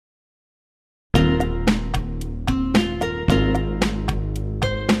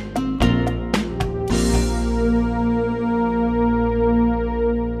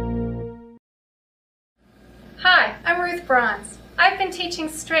Bronze. I've been teaching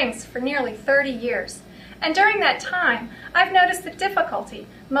strings for nearly 30 years, and during that time, I've noticed the difficulty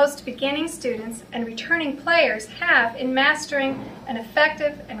most beginning students and returning players have in mastering an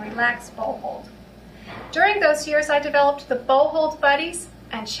effective and relaxed bow hold. During those years, I developed the Bow Hold Buddies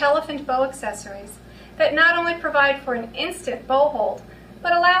and CelloPhant bow accessories that not only provide for an instant bow hold,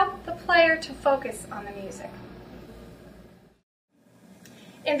 but allow the player to focus on the music.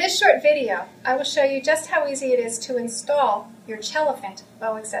 In this short video, I will show you just how easy it is to install your CelloPhant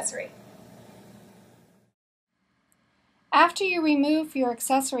bow accessory. After you remove your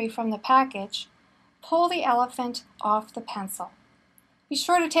accessory from the package, pull the elephant off the pencil. Be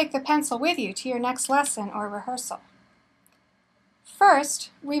sure to take the pencil with you to your next lesson or rehearsal.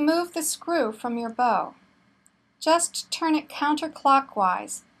 First, remove the screw from your bow. Just turn it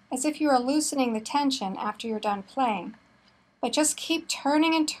counterclockwise, as if you are loosening the tension after you're done playing, but just keep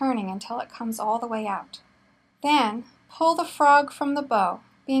turning and turning until it comes all the way out. Then, pull the frog from the bow,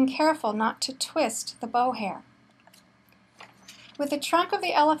 being careful not to twist the bow hair. With the trunk of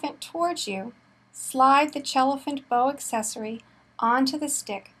the elephant towards you, slide the CelloPhant bow accessory onto the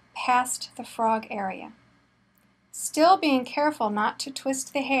stick past the frog area. Still being careful not to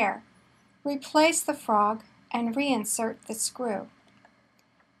twist the hair, replace the frog and reinsert the screw.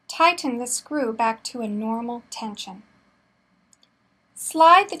 Tighten the screw back to a normal tension.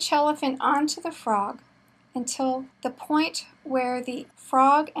 Slide the CelloPhant onto the frog until the point where the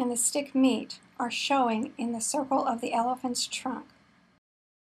frog and the stick meet are showing in the circle of the elephant's trunk.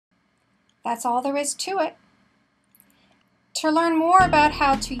 That's all there is to it. To learn more about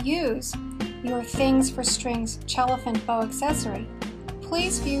how to use your Things for Strings CelloPhant bow accessory,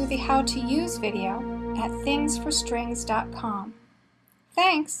 please view the How to Use video at thingsforstrings.com.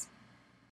 Thanks!